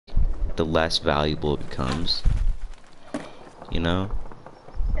the less valuable it becomes. You know?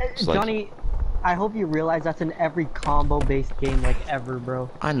 It's like, Johnny, I hope you realize that's in every combo-based game like ever, bro.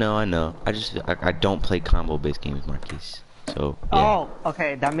 I know, I know. I don't play combo-based games, Marquise. So, yeah. Oh,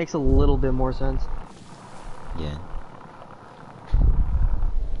 okay, that makes a little bit more sense. Yeah.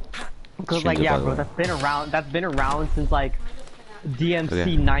 Because Streams like, it, yeah, by the bro, way. that's been around since like Okay.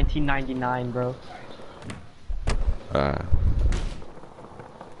 DMC 1999, bro. Uh,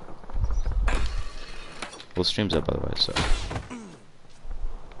 well, streams up, by the way, so.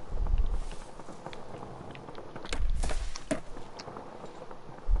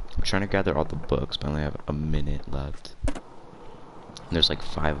 I'm trying to gather all the books, but I only have a minute left. And there's like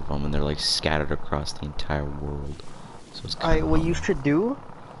 5 of them, and they're like scattered across the entire world. So it's kind Alright, of what you hard. should do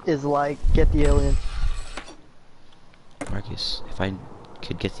is like get the alien. Marcus, if I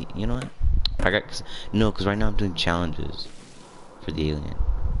could get the, you know what? No, because right now I'm doing challenges for the alien,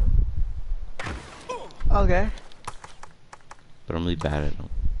 Okay. but I'm really bad at them.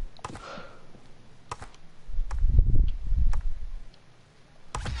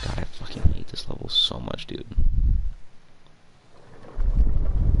 God, I fucking hate this level so much, dude.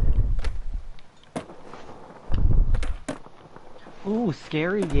 Ooh,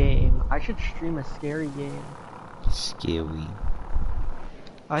 scary game. I should stream a scary game. Scary.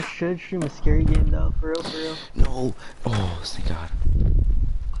 I should stream a scary game though, for real, for real. No. Oh, thank God.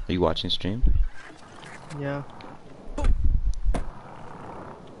 Are you watching stream? Yeah.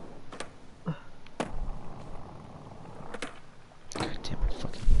 God damn, I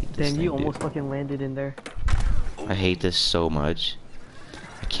fucking hate this Damn, thing, you dude. almost fucking landed in there. I hate this so much.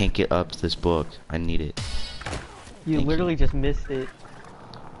 I can't get up to this book. I need it. You Thank literally you. just missed it.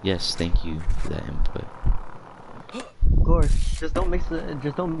 Yes, thank you for that input. Of course. Just don't miss it.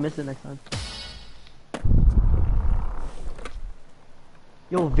 Just don't miss it next time.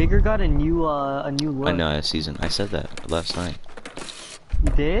 Yo, Vigor got a new look. I know, a season. I said that last night.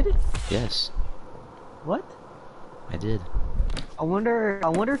 You did? Yes, What? I did. I wonder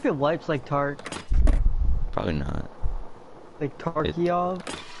if it wipes like Probably not.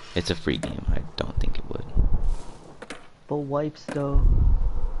 Tarkov, It's a free game. I don't think it would. but wipes though.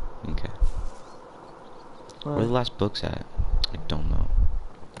 Okay. Where are the last books at? I don't know.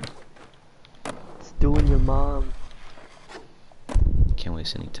 It's doing your mom. Can't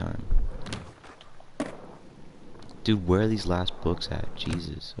waste any time. Dude, where are these last books at?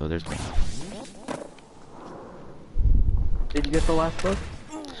 Jesus. Oh, there's one. Did you get the last book?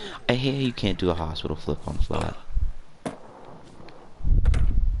 I hate how you can't do a hospital flip on flat.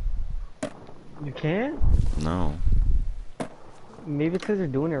 You can't? No. Maybe it's because you're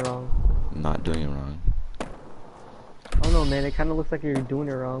doing it wrong. I'm not doing it wrong. I don't know, man. It kind of looks like you're doing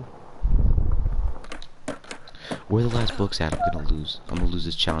it wrong. Where are the last books at? I'm gonna lose. I'm gonna lose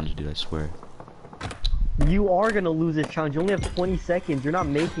this challenge, dude. I swear. You are gonna lose this challenge. You only have 20 seconds. You're not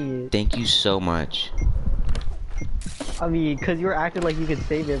making it. Thank you so much. I mean, cause you were acting like you could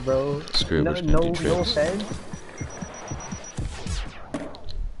save it, bro. Screw it, No, we're just gonna do no tricks. offense.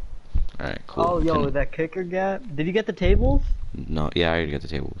 Alright, cool. Oh, yo, that kicker gap. Did you get the tables? No, yeah, I already got the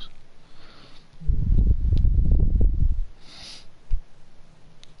tables.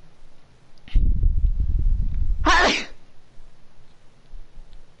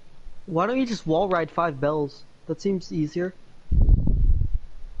 Why don't you just wall ride 5 bells? That seems easier. I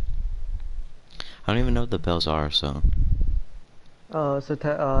don't even know what the bells are, so. So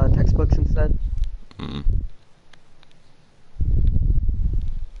textbooks instead. Mm.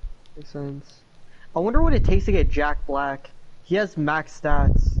 Makes sense. I wonder what it takes to get Jack Black. He has max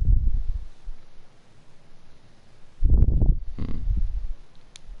stats. Mm.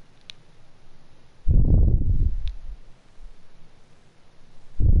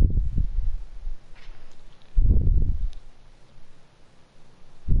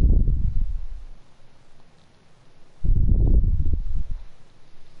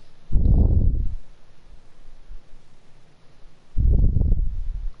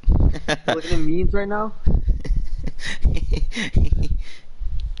 You looking at memes right now?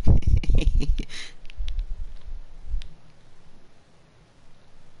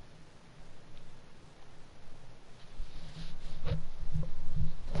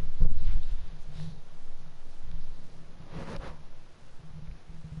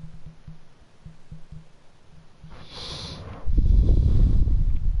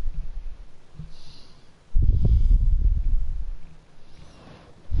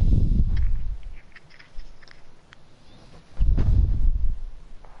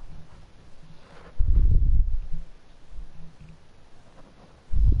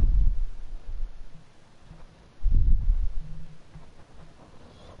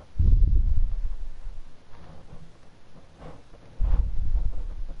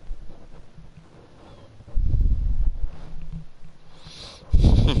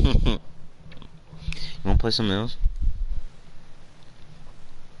 play something else?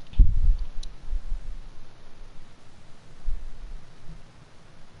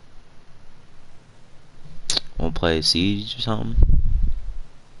 Wanna play Siege or something?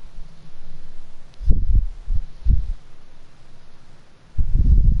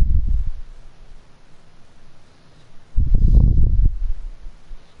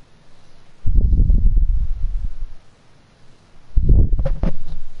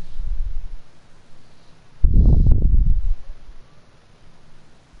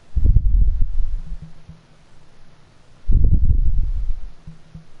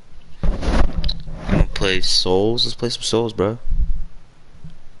 Wanna play Souls? Let's play some Souls, bro.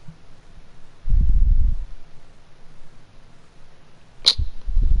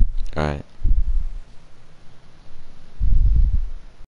 Alright.